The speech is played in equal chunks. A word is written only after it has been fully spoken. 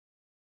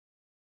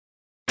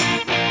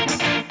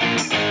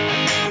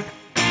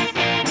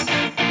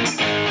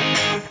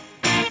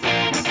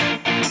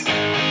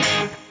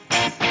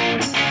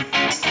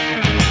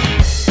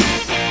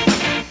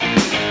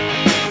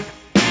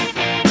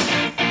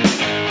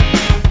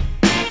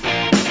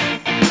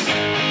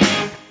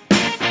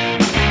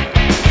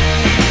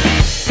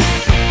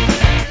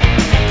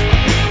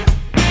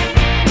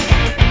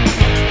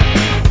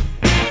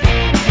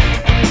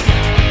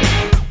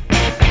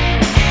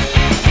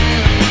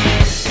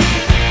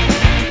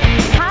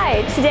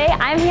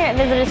at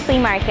Visitors Flea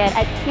Market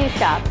at Q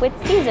Shop with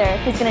Caesar,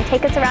 who's going to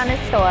take us around his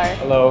store.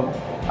 Hello,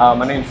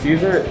 my name's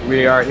Caesar.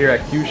 We are here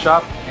at Q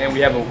Shop and we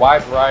have a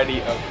wide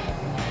variety of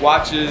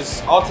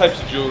watches, all types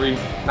of jewelry,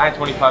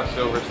 925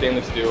 silver,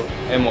 stainless steel,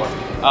 and more.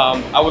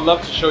 I would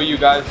love to show you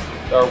guys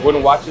our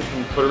wooden watches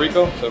from Puerto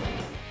Rico.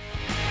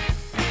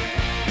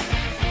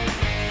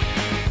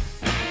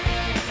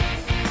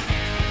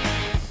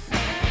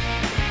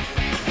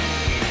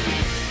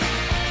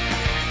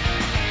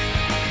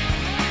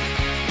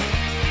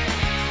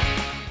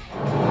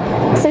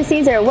 So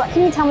Caesar, what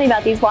can you tell me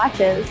about these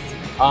watches?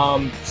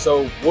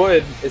 So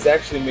wood is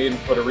actually made in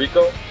Puerto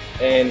Rico,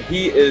 and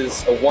he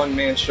is a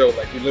one-man show.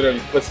 Like, he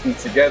literally puts them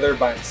together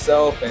by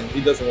himself, and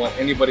he doesn't want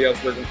anybody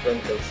else working for him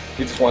because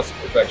he just wants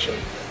perfection.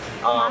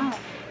 Wow.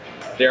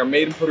 They are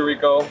made in Puerto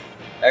Rico,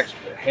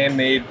 actually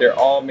handmade. They're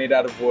all made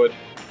out of wood,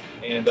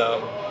 and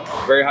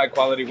very high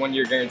quality,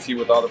 1-year guarantee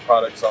with all the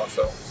products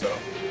also. So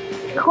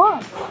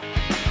cool.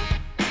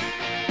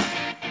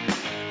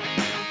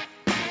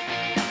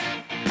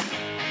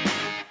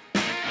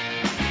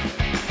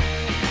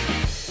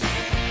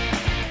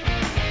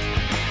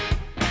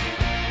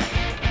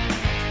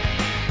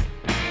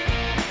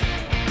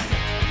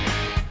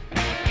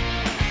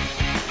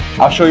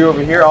 I'll show you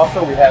over here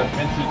also, we have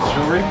vintage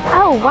jewelry.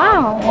 Oh,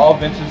 wow. All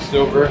vintage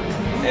silver,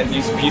 and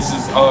these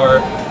pieces are,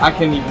 I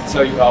can't even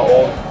tell you how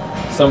old.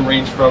 Some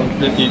range from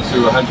 50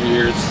 to 100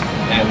 years,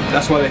 and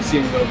that's why they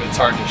seem a little bit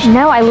tarnished.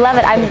 No, I love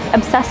it. I'm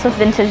obsessed with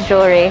vintage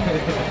jewelry.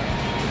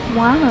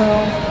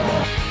 Wow.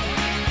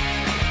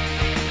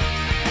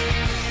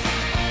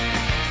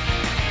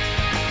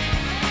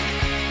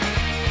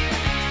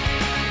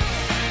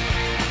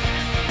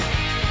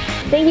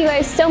 Thank you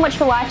guys so much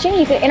for watching.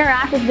 You can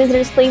interact with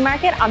Visitors Flea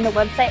Market on the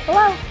website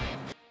below.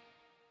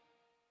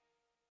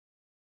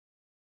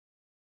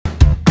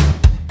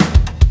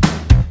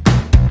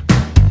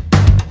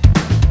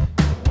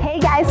 Hey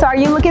guys, so are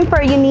you looking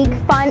for a unique,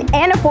 fun,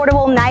 and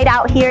affordable night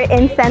out here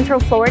in Central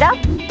Florida?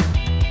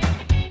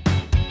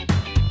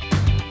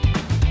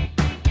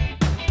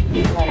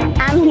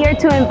 I'm here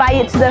to invite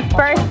you to the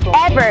first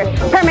ever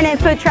permanent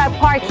food truck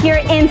park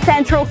here in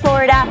Central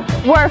Florida,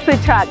 World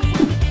Food Trucks.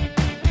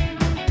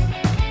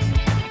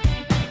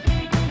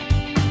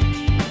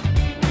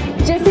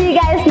 Just so you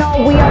guys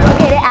know, we are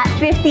located at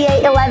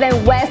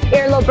 5811 West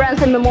Irlo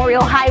Bronson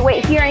Memorial Highway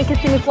here in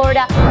Kissimmee,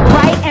 Florida,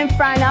 right in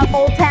front of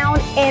Old Town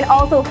and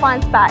also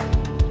Fun Spot.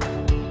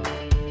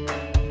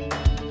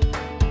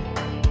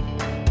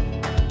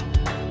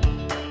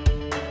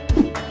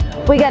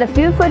 We got a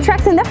few food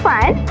trucks in the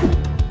front,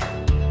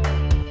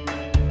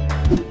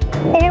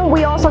 and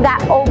we also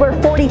got over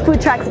 40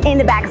 food trucks in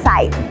the back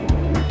side.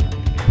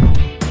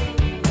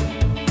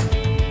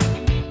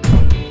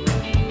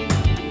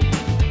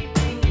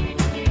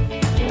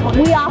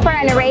 We offer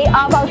an array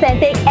of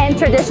authentic and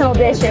traditional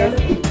dishes.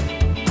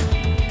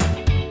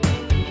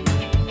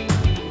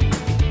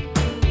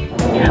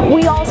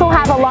 We also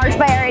have a large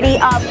variety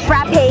of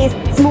frappes,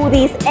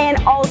 smoothies,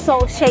 and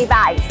also shaved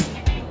ice.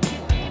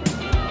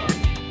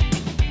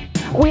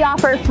 We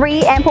offer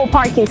free ample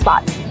parking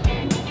spots.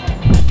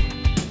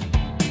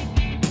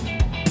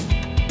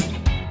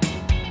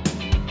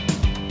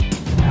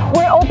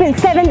 We're open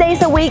 7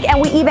 days a week,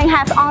 and we even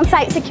have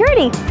on-site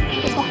security.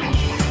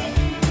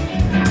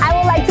 I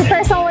would like to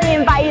personally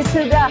invite you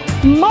to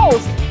the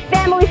most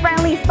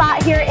family-friendly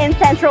spot here in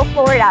Central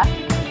Florida.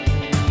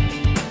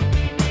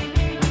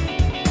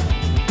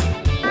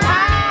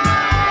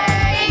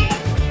 Hi!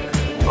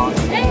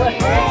 Hey, my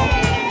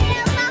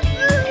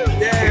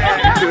food!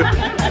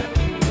 Yeah.